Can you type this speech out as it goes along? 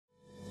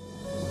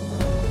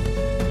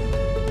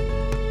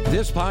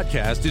This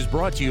podcast is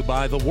brought to you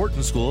by the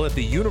Wharton School at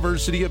the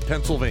University of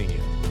Pennsylvania.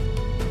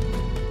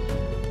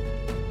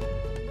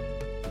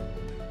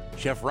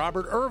 Chef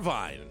Robert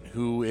Irvine,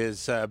 who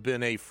has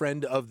been a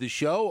friend of the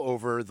show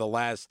over the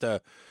last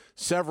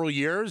several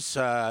years.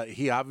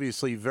 He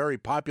obviously very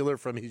popular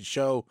from his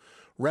show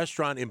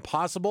Restaurant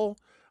Impossible,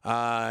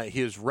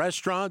 his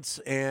restaurants,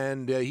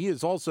 and he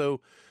is also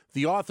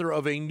the author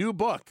of a new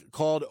book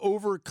called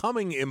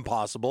Overcoming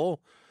Impossible: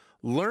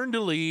 Learn to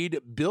Lead,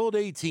 Build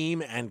a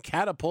Team, and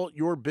Catapult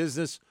Your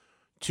Business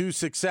to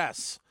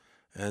Success.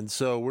 And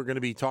so we're going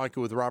to be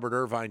talking with Robert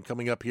Irvine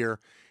coming up here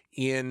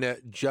in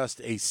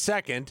just a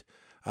second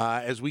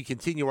as we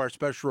continue our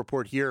special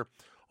report here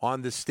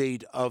on the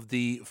state of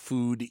the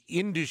food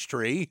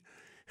industry.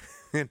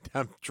 And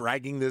I'm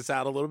dragging this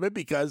out a little bit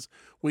because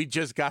we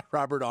just got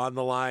Robert on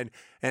the line,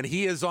 and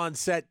he is on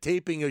set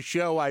taping a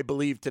show, I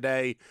believe,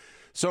 today.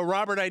 So,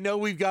 Robert, I know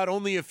we've got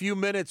only a few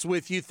minutes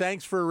with you.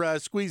 Thanks for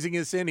squeezing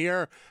us in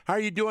here. How are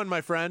you doing,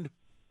 my friend?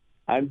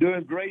 I'm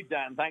doing great,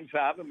 Dan. Thanks for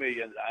having me.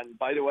 And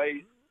by the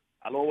way,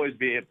 I'll always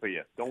be here for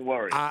you. Don't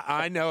worry.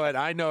 I know it.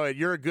 I know it.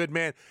 You're a good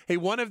man. Hey,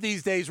 one of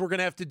these days we're going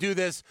to have to do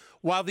this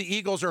while the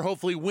Eagles are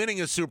hopefully winning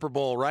a Super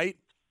Bowl, right?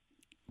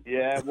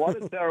 Yeah, what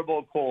a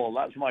terrible call.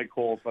 That's my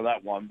call for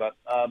that one. But,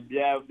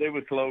 yeah, they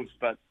were close.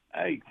 But,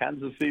 hey,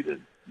 Kansas City,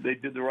 they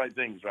did the right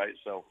things, right?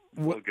 So,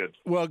 well, good.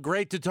 Well,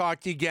 great to talk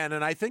to you again.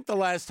 And I think the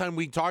last time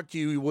we talked to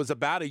you was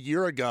about a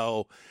year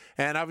ago.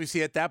 And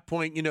obviously at that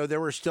point, you know,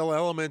 there were still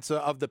elements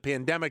of the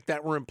pandemic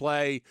that were in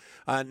play.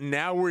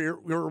 Now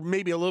we're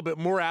maybe a little bit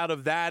more out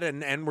of that,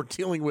 and we're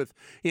dealing with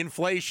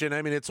inflation.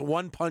 I mean, it's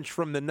one punch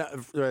from to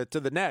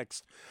the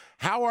next.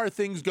 How are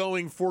things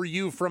going for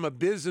you from a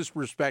business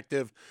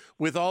perspective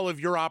with all of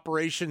your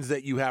operations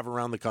that you have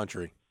around the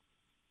country?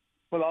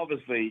 Well,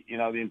 obviously, you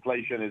know, the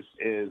inflation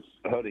is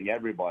hurting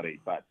everybody,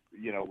 but,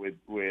 you know, with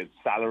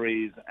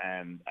salaries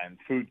and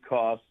food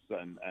costs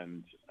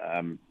and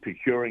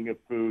procuring of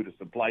food, a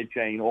supply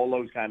chain, all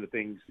those kind of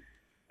things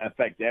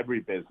affect every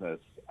business.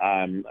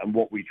 And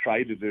what we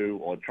trying to do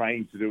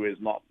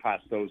is not pass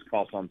those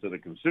costs on to the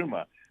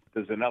consumer.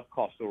 There's enough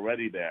cost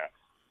already there.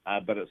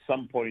 But at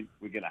some point,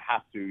 we're going to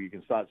have to. You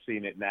can start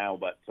seeing it now.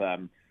 But,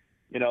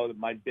 you know,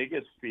 my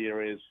biggest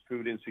fear is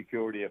food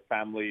insecurity of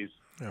families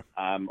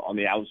on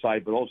the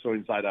outside, but also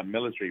inside our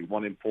military.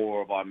 1 in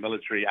 4 of our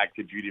military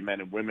active duty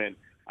men and women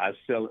are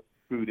still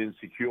food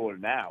insecure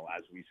now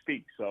as we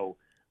speak. So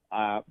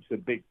it's a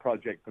big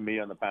project for me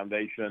on the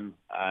foundation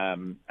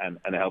and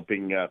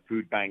helping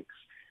food banks.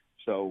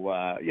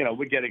 So, you know,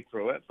 we're getting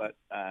through it, but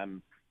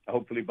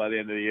hopefully by the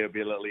end of the year, it'll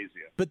be a little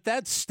easier. But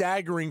that's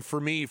staggering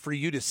for me, for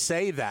you to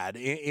say that,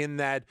 in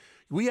that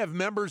we have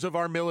members of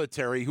our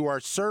military who are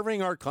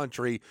serving our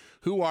country,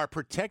 who are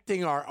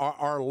protecting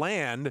our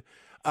land,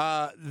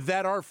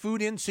 that are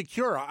food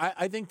insecure.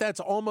 I think that's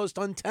almost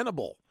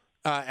untenable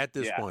at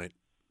this point.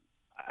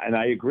 And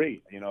I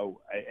agree. You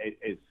know,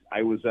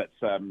 I was at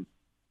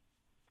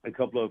a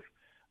couple of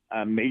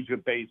major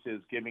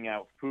bases giving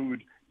out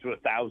food to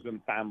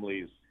 1,000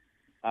 families.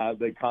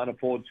 They can't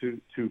afford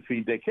to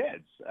feed their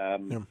kids.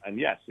 And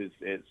yes,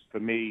 it's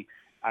for me,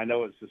 I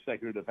know it's the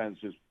Secretary of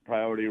Defense's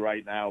priority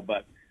right now,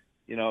 but,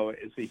 you know,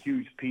 it's a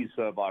huge piece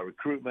of our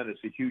recruitment.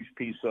 It's a huge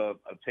piece of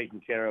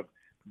taking care of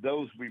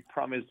those we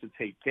promised to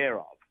take care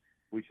of,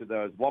 which are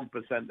those 1%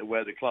 that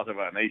wear the cloth of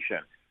our nation.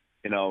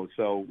 You know,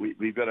 so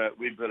we've got to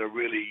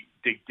really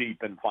dig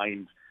deep and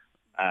find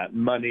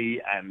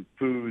money and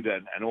food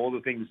and all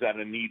the things that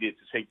are needed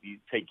to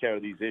take care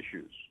of these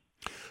issues.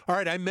 All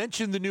right, I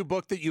mentioned the new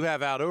book that you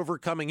have out,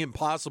 Overcoming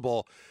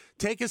Impossible.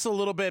 Take us a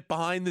little bit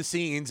behind the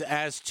scenes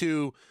as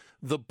to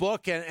the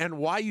book and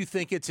why you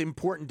think it's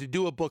important to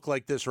do a book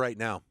like this right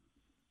now.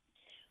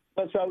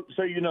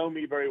 So you know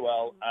me very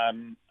well.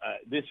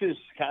 This is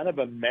kind of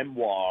a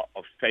memoir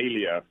of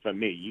failure for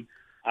me.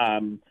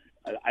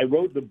 I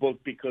wrote the book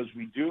because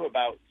we do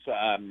about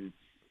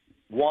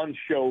one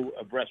show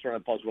of Restaurant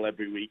Impossible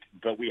every week,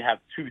 but we have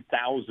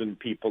 2,000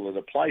 people that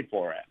apply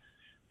for it.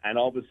 And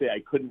obviously,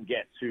 I couldn't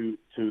get to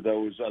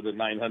those other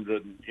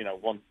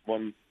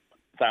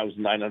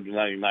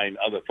 1,999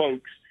 other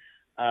folks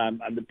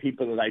and the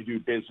people that I do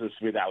business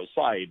with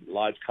outside,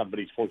 large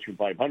companies, Fortune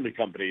 500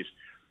 companies.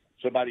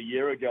 So about a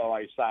year ago,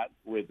 I sat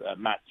with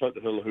Matt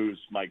Tuthill, who's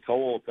my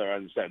co-author,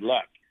 and said,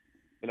 look,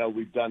 you know,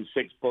 we've done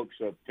 6 books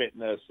of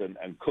fitness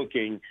and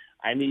cooking.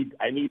 I need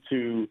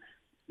to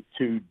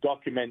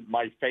document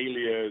my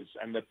failures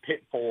and the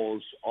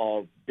pitfalls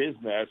of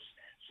business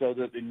so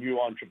that the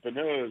new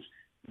entrepreneurs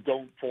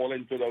don't fall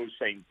into those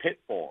same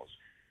pitfalls.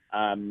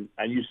 And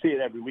you see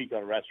it every week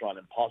on Restaurant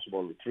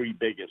Impossible. The 3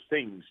 biggest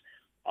things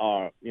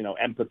are, you know,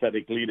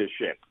 empathetic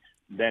leadership,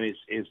 then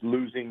it's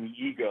losing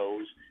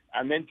egos,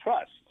 and then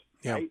trust.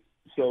 Yeah. Right?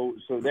 So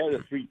they're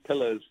the 3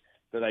 pillars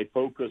that I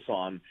focus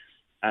on.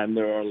 And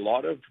there are a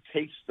lot of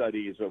case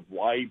studies of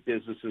why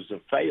businesses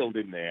have failed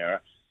in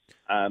there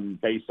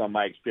based on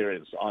my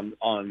experience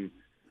on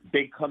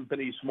big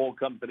companies, small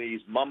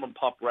companies, mom and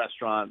pop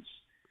restaurants.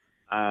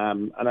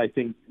 And I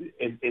think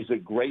it's a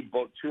great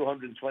book,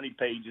 220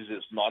 pages.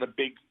 It's not a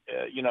big,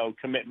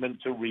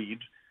 commitment to read.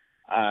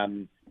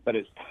 but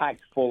it's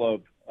packed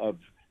full of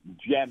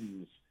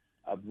gems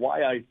of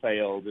why I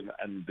failed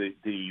and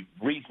the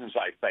reasons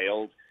I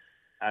failed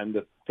and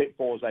the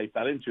pitfalls I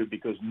fell into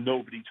because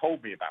nobody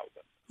told me about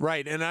them.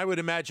 Right, and I would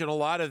imagine a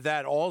lot of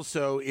that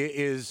also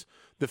is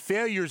the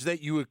failures that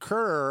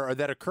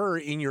occur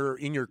in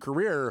your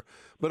career,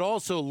 but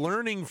also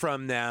learning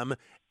from them,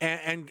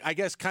 and I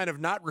guess kind of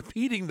not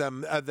repeating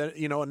them,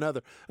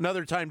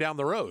 another time down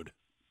the road.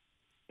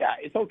 Yeah,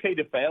 it's okay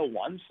to fail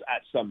once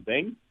at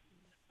something,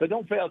 but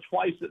don't fail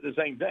twice at the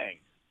same thing.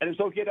 And it's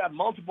okay to have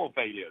multiple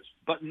failures,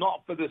 but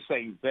not for the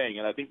same thing.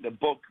 And I think the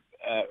book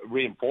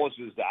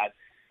reinforces that,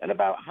 and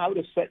about how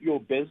to set your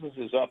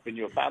businesses up and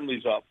your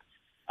families up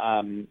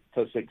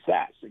for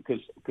success.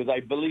 Because I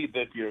believe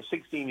that if you're a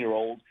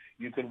 16-year-old,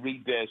 you can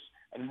read this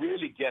and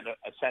really get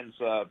a sense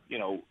of,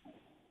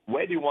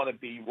 where do you want to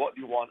be, what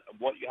do you want,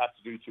 what you have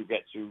to do to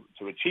get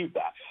to achieve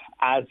that.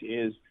 As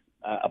is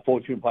a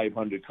Fortune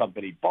 500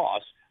 company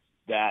boss,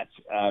 that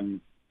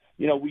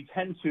we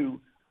tend to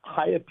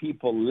hire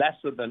people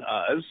lesser than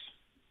us.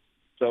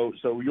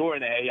 So you're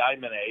an A,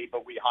 I'm an A,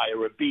 but we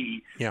hire a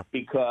B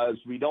because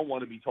we don't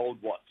want to be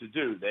told what to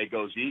do. There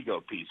goes the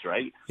ego piece,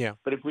 right? Yeah.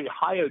 But if we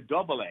hire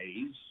double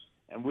A's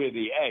and we're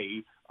the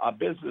A, our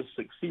business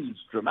succeeds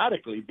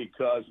dramatically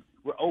because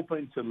we're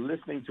open to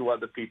listening to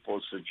other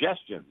people's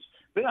suggestions.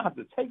 We don't have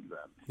to take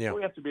them. Yeah.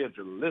 We have to be able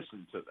to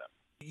listen to them.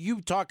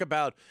 You talk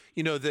about,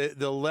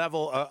 the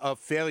level of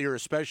failure,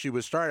 especially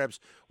with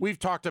startups. We've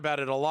talked about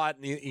it a lot,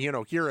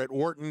 here at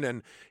Wharton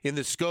and in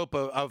the scope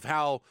of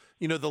how,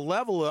 the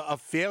level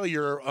of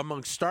failure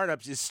among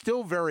startups is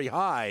still very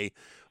high,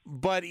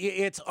 but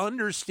it's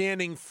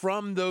understanding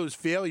from those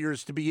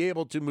failures to be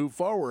able to move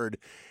forward.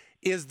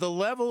 Is the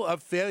level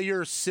of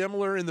failure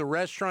similar in the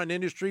restaurant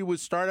industry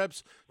with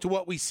startups to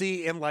what we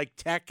see in like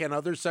tech and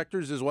other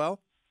sectors as well?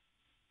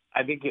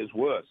 I think it's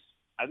worse.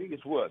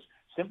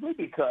 Simply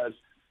because,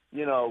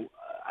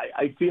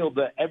 I feel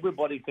that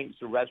everybody thinks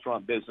the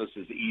restaurant business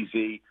is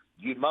easy.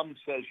 Your mom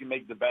says you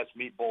make the best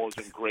meatballs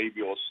and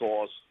gravy or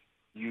sauce.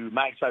 You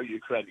max out your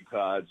credit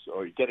cards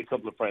or you get a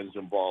couple of friends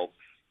involved.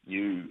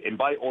 You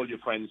invite all your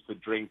friends to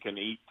drink and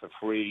eat for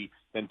free.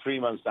 Then 3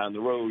 months down the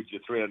road,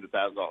 you're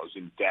 $300,000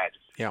 in debt.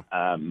 Yeah.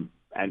 And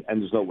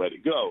there's nowhere to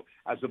go,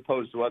 as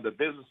opposed to other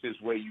businesses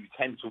where you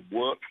tend to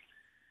work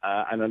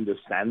and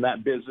understand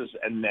that business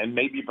and then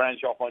maybe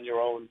branch off on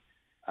your own.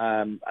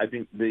 I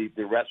think the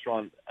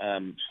restaurant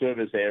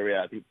service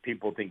area, I think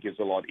people think is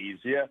a lot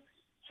easier.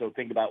 So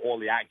think about all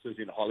the actors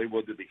in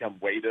Hollywood that become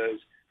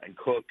waiters and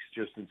cooks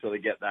just until they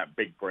get that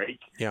big break.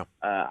 Yeah.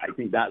 I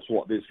think that's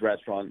what this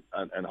restaurant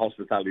and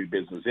hospitality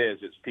business is.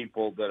 It's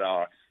people that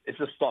it's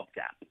a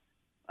stopgap.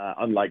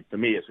 Unlike for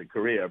me, it's a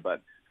career,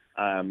 but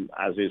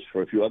as is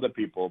for a few other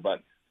people.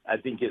 But I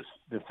think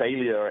the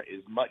failure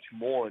is much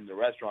more in the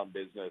restaurant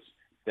business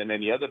than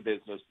any other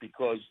business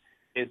because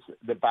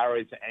the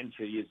barrier to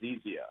entry is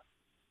easier.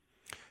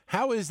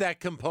 How is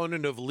that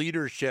component of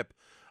leadership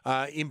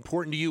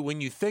important to you when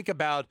you think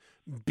about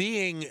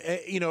being,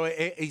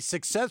 a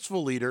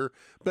successful leader,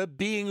 but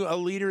being a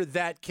leader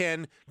that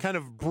can kind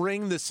of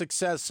bring the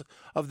success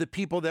of the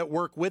people that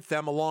work with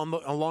them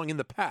along in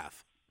the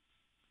path?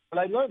 Well,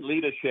 I learned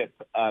leadership,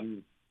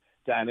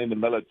 Dan, in the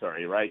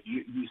military, right?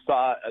 You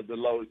start at the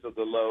lowest of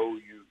the low.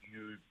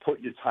 You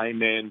put your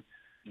time in.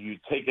 You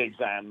take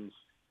exams.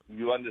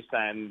 You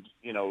understand,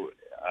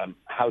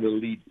 how to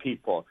lead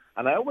people.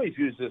 And I always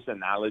use this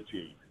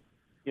analogy.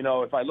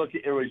 If I look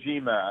at Iwo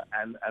Jima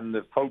and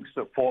the folks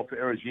that fought for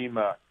Iwo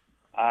Jima,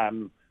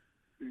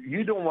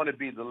 you don't want to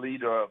be the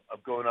leader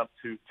of going up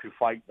to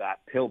fight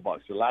that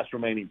pillbox, the last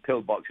remaining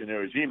pillbox in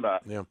Iwo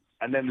Jima,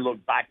 and then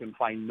look back and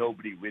find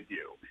nobody with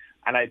you.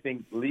 And I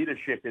think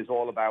leadership is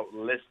all about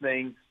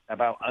listening,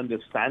 about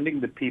understanding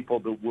the people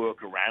that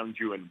work around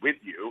you and with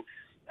you.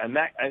 And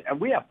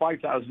we have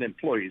 5,000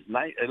 employees,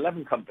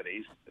 11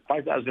 companies,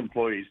 5,000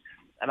 employees,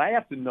 and I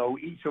have to know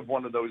each of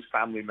one of those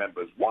family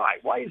members. Why?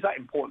 Why is that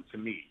important to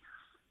me?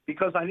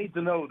 Because I need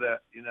to know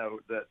that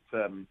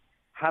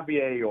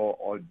Javier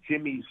or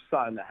Jimmy's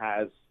son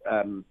has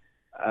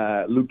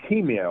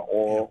leukemia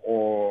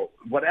or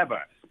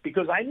whatever.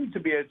 Because I need to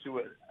be able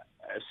to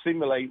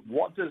simulate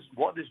what does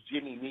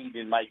Jimmy need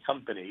in my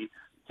company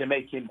to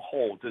make him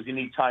whole. Does he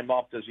need time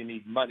off? Does he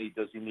need money?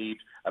 Does he need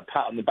a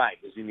pat on the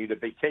back? Does he need a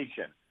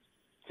vacation?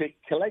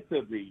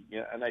 Collectively,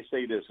 and I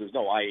say this, there's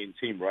no I in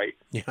team, right?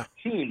 Yeah.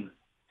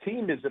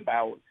 Team is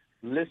about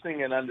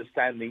listening and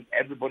understanding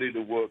everybody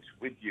that works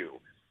with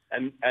you.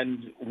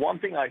 And one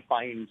thing I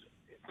find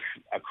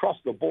across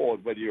the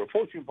board, whether you're a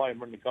Fortune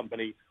 500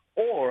 company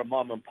or a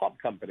mom and pop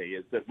company,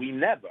 is that we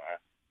never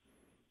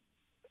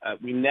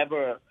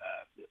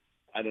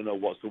I don't know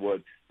what's the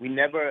word. We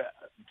never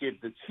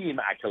give the team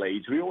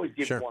accolades. We always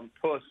give one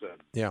person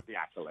the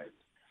accolades.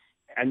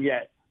 And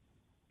yet,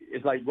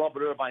 it's like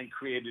Robert Irvine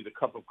created a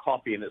cup of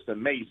coffee, and it's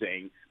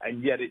amazing.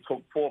 And yet it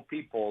took 4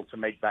 people to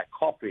make that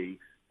coffee,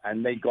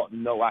 and they got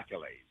no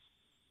accolades.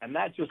 And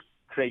that just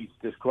creates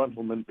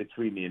disgruntlement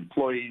between the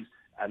employees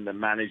and the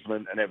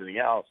management and everything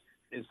else.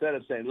 Instead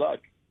of saying,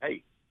 look,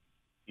 hey,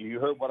 You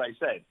heard what I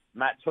said.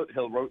 Matt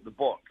Tuthill wrote the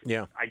book.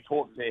 Yeah. I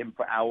talked to him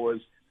for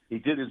hours. He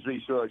did his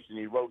research, and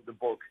he wrote the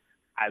book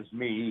as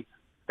me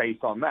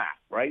based on that,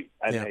 right?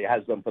 And he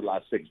has done for the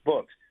last 6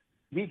 books.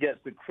 He gets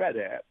the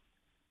credit.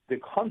 The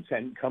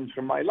content comes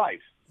from my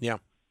life. Yeah.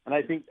 And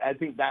I think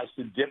that's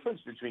the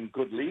difference between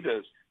good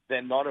leaders.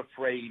 They're not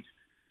afraid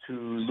to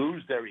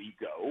lose their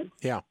ego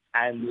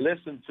and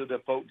listen to the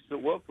folks that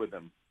work with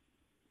them.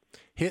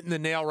 Hitting the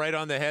nail right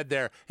on the head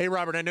there. Hey,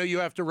 Robert, I know you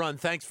have to run.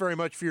 Thanks very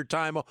much for your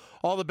time.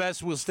 All the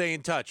best. We'll stay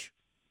in touch.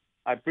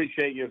 I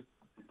appreciate you.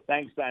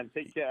 Thanks, Dan.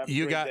 Take care. Have a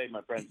great day,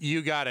 my friend.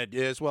 You got it.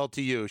 As well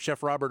to you.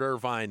 Chef Robert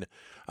Irvine.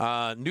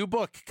 New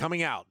book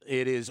coming out.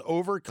 It is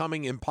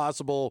Overcoming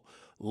Impossible.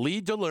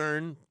 Lead to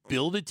learn,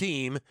 build a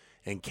team,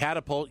 and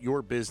catapult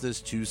your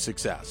business to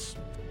success.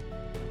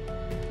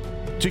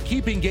 To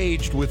keep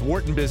engaged with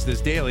Wharton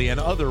Business Daily and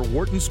other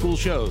Wharton School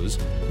shows,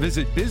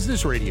 visit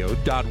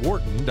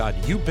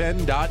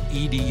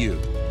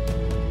businessradio.wharton.upenn.edu.